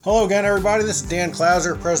Hello again, everybody. This is Dan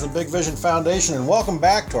Klauser, President of Big Vision Foundation, and welcome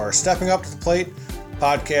back to our Stepping Up to the Plate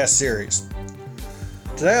podcast series.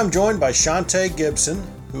 Today I'm joined by Shantae Gibson,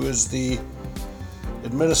 who is the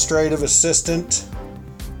Administrative Assistant,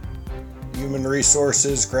 Human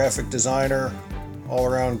Resources, Graphic Designer,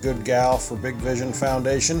 all-around good gal for Big Vision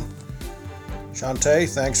Foundation. Shantae,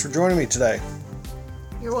 thanks for joining me today.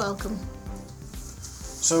 You're welcome.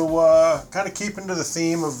 So, kind of keeping to the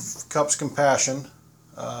theme of Cups Compassion,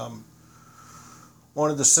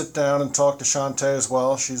 wanted to sit down and talk to Shantae as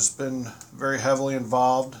well. She's been very heavily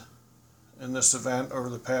involved in this event over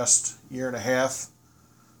the past year and a half.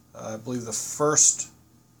 I believe the first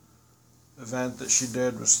event that she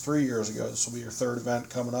did was 3 years ago. This will be your third event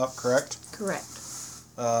coming up, correct? Correct.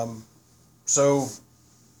 So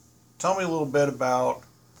tell me a little bit about,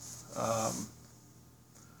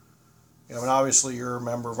 and obviously you're a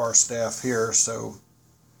member of our staff here, so,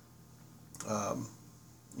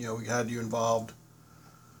 we had you involved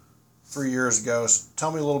 3 years ago. So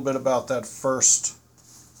tell me a little bit about that first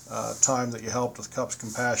time that you helped with Cups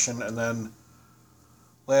Compassion, and then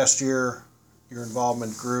last year your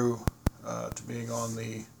involvement grew to being on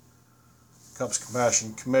the Cups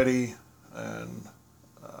Compassion Committee and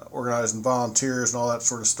organizing volunteers and all that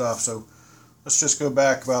sort of stuff. So let's just go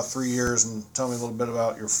back about 3 years and tell me a little bit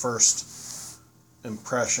about your first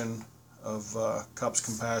impression of Cups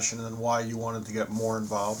Compassion and then why you wanted to get more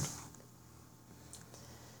involved.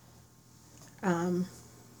 I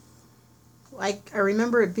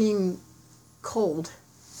remember it being cold,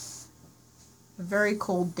 a very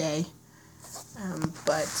cold day,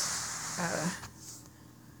 but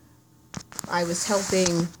I was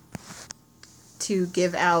helping to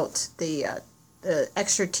give out the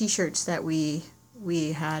extra T-shirts that we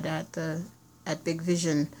had at Big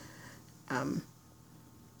Vision,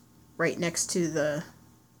 right next to the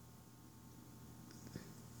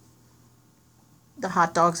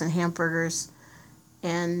hot dogs and hamburgers,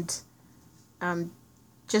 and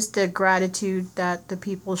just the gratitude that the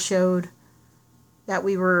people showed that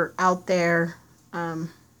we were out there.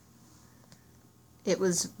 It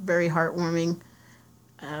was very heartwarming.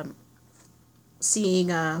 Seeing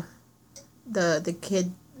the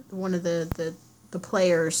kid, one of the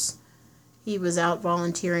players, he was out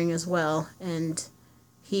volunteering as well, and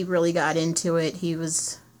he really got into it. It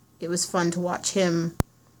was fun to watch him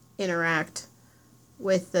interact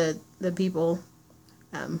with the people.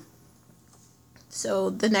 So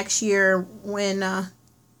the next year when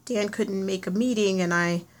Dan couldn't make a meeting and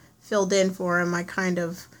I filled in for him, I kind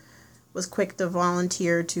of was quick to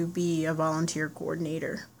volunteer to be a volunteer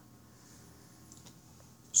coordinator.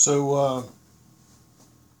 So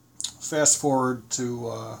fast forward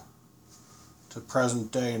to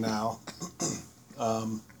present day now.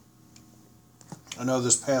 I know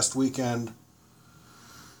this past weekend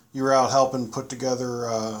you were out helping put together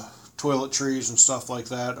toiletries and stuff like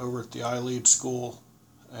that over at the iLead school,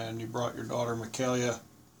 and you brought your daughter Michaela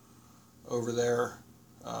over there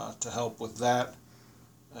to help with that.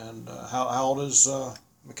 And how old is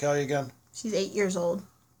Michaela again? She's 8 years old.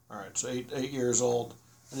 All right, so eight years old.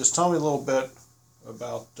 And just tell me a little bit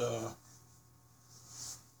about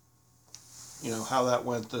how that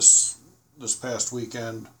went this past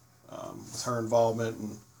weekend with her involvement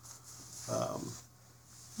and.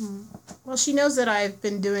 Well, she knows that I've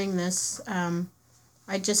been doing this.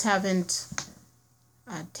 I just haven't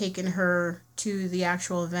taken her to the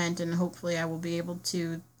actual event, and hopefully I will be able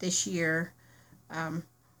to this year.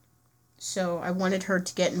 So I wanted her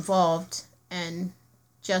to get involved and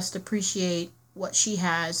just appreciate what she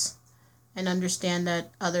has and understand that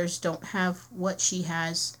others don't have what she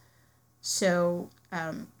has. So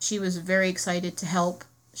she was very excited to help.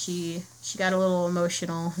 She got a little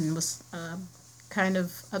emotional and was kind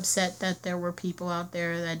of upset that there were people out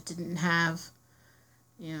there that didn't have,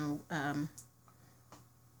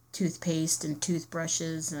 toothpaste and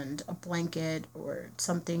toothbrushes and a blanket or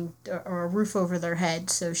something, or a roof over their head.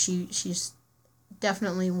 So she's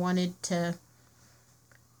definitely wanted to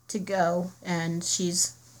go, and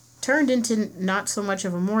she's turned into not so much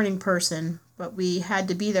of a morning person, but we had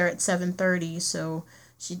to be there at 7:30, so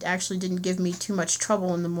she actually didn't give me too much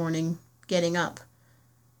trouble in the morning getting up.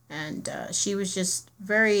 And she was just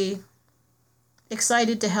very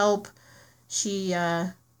excited to help. She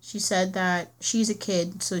said that she's a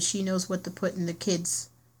kid, so she knows what to put in the kids'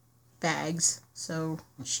 bags. So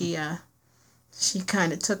she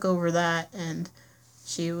kind of took over that, and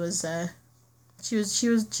she did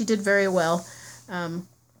very well.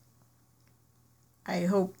 I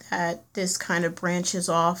hope that this kind of branches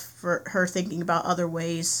off for her thinking about other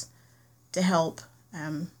ways to help.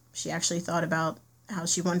 She actually thought about how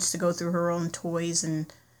she wants to go through her own toys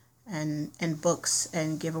and and books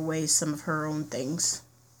and give away some of her own things.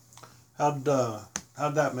 How'd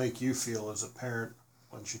that make you feel as a parent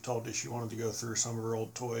when she told you she wanted to go through some of her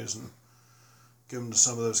old toys and give them to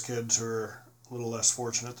some of those kids who are a little less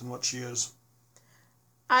fortunate than what she is?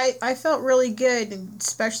 I felt really good,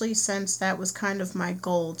 especially since that was kind of my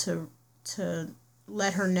goal to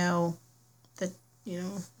let her know that,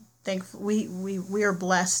 we are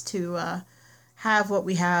blessed to have what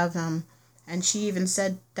we have. And she even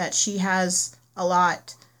said that she has a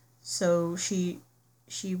lot, so she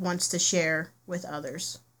wants to share with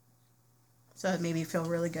others. So it made me feel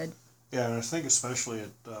really good. Yeah, and I think especially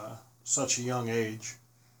at such a young age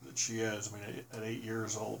that she is, I mean, at 8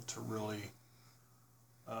 years old, to really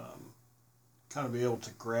kind of be able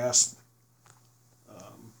to grasp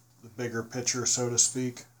the bigger picture, so to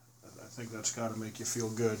speak. I think that's got to make you feel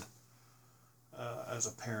good as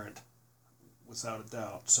a parent, without a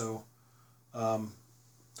doubt. So, I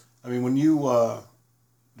mean, when you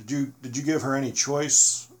did you give her any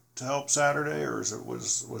choice to help Saturday, or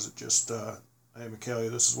was it just hey, Michaela,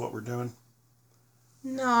 this is what we're doing?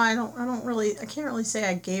 No, I can't really say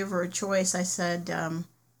I gave her a choice. I said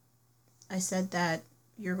that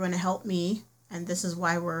you're going to help me, and this is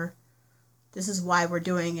why we're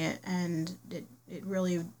doing it. And it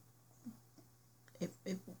really,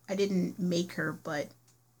 I didn't make her, but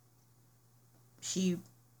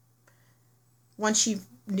once she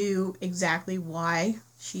knew exactly why,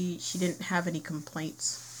 she didn't have any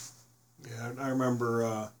complaints. Yeah, I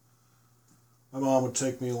remember my mom would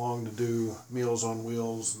take me along to do Meals on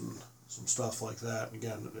Wheels and some stuff like that. And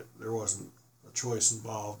again, there wasn't a choice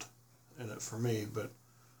involved in it for me, but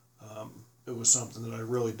it was something that I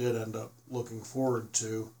really did end up looking forward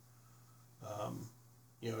to.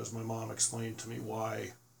 As my mom explained to me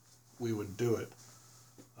why we would do it.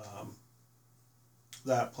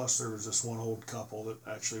 That plus there was this one old couple that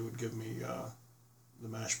actually would give me the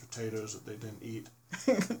mashed potatoes that they didn't eat.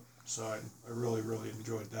 So I really, really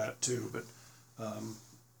enjoyed that too. But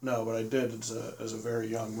no, but I did as a very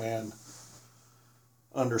young man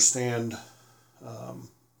understand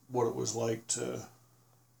what it was like to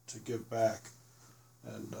give back.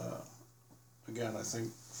 And again, I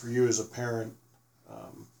think for you as a parent,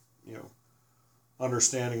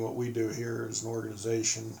 understanding what we do here as an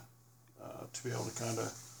organization, to be able to kind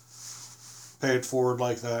of pay it forward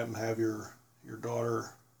like that and have your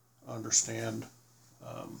daughter understand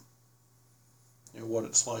what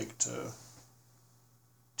it's like to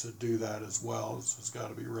do that as well. It's got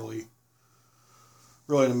to be really,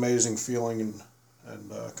 really an amazing feeling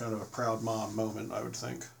and kind of a proud mom moment, I would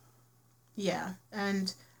think. Yeah,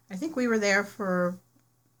 and I think we were there for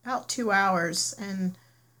about 2 hours, and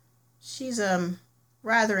she's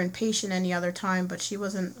rather impatient any other time, but she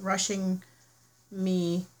wasn't rushing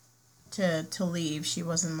me to leave. She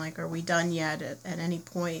wasn't like, "Are we done yet?" At any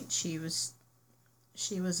point. She was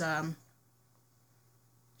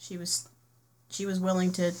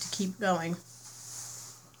willing to keep going.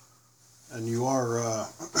 And you are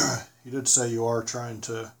you did say you are trying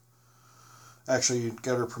to actually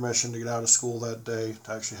get her permission to get out of school that day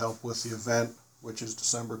to actually help with the event, which is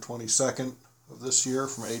December 22nd of this year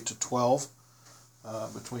from 8 to 12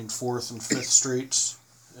 between 4th and 5th Streets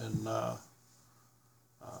and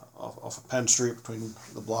off of Penn Street, between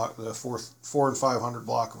the 4 and 500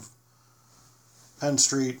 block of Penn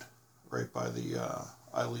Street, right by the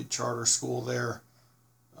iLead Charter School there.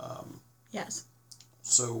 Yes.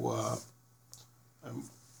 So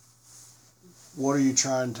what are you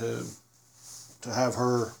trying to have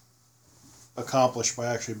her accomplish by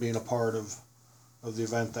actually being a part of the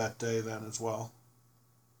event that day then as well?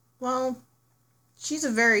 Well, she's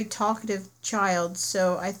a very talkative child,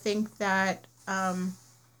 so I think that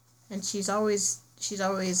and she's always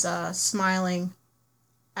smiling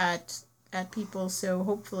at people, so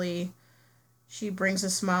hopefully she brings a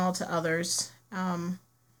smile to others.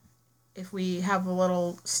 If we have a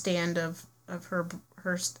little stand of her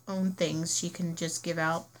own things, she can just give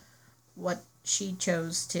out what she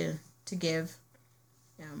chose to give.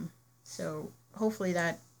 So hopefully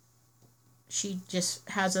that she just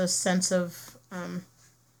has a sense of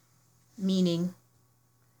meaning.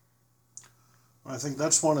 I think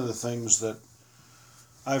that's one of the things that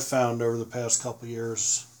I've found over the past couple of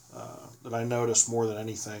years that I notice more than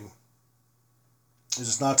anything is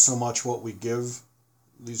it's not so much what we give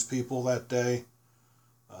these people that day.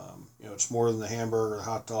 It's more than the hamburger or the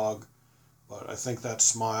hot dog, but I think that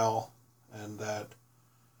smile and that,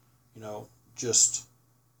 just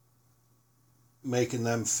making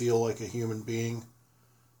them feel like a human being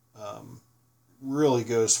really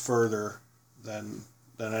goes further than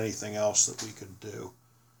anything else that we could do.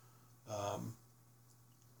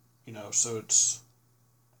 So it's,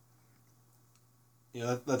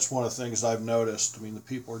 that's one of the things I've noticed. I mean, the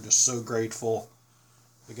people are just so grateful.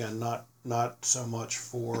 Again, not so much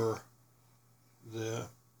for the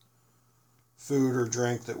food or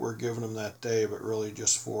drink that we're giving them that day, but really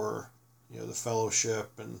just for, the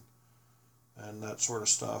fellowship and that sort of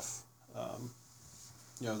stuff.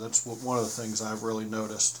 That's one of the things I've really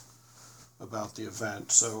noticed about the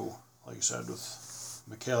event. So, like I said, with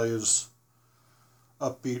Michaelia's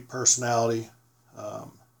upbeat personality,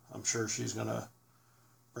 I'm sure she's going to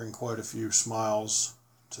bring quite a few smiles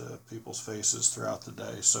to people's faces throughout the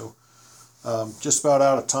day. So, just about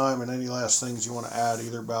out of time, and any last things you want to add,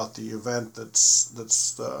 either about the event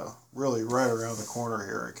that's really right around the corner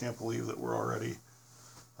here. I can't believe that we're already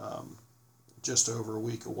just over a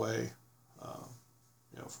week away,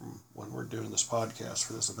 from when we're doing this podcast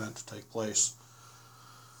for this event to take place.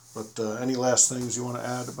 But any last things you want to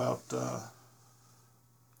add about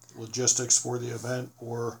logistics for the event,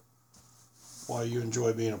 or why you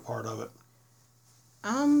enjoy being a part of it?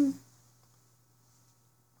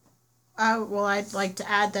 Well, I'd like to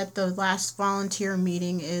add that the last volunteer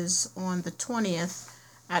meeting is on the 20th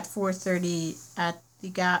at 4:30 at the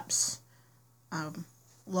GAPS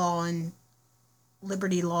Law and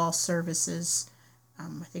Liberty Law Services.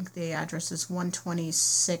 I think the address is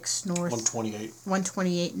 126 North.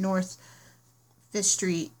 128 North 5th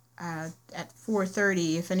Street at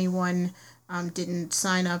 4:30. If anyone didn't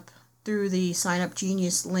sign up through the Sign Up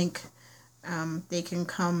Genius link, they can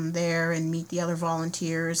come there and meet the other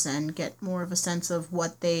volunteers and get more of a sense of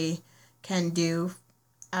what they can do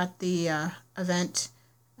at the event.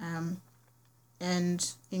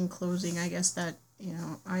 And in closing, I guess that,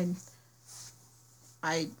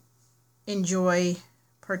 I enjoy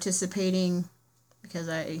participating because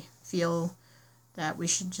I feel that we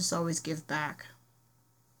should just always give back.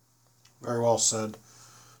 Very well said.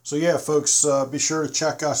 So yeah, folks, be sure to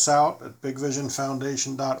check us out at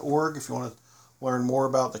bigvisionfoundation.org. If you want to learn more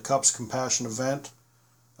about the Cups Compassion event,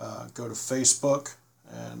 go to Facebook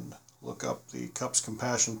and look up the Cups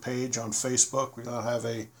Compassion page on Facebook. We don't have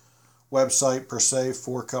a website per se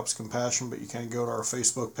for Cups Compassion, but you can go to our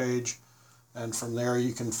Facebook page, and from there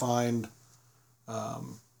you can find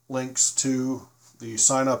links to the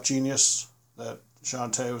Sign Up Genius that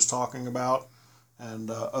Shantae was talking about,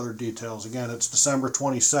 and other details. Again, it's December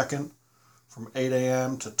 22nd from 8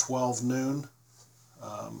 a.m. to 12 noon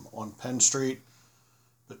on Penn Street,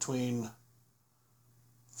 between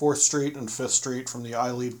 4th Street and 5th Street, from the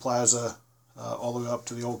iLead Plaza all the way up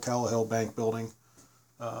to the old Calla Bank building.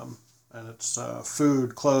 And it's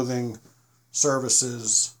food, clothing,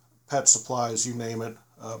 services, pet supplies, you name it.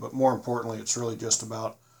 But more importantly, it's really just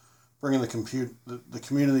about bringing the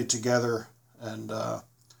community together and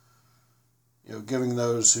giving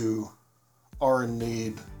those who are in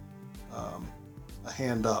need a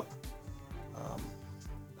hand up,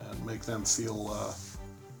 and make them feel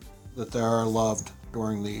that they are loved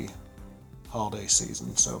during the holiday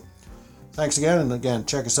season. So thanks again, and again,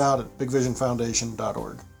 check us out at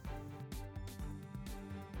bigvisionfoundation.org.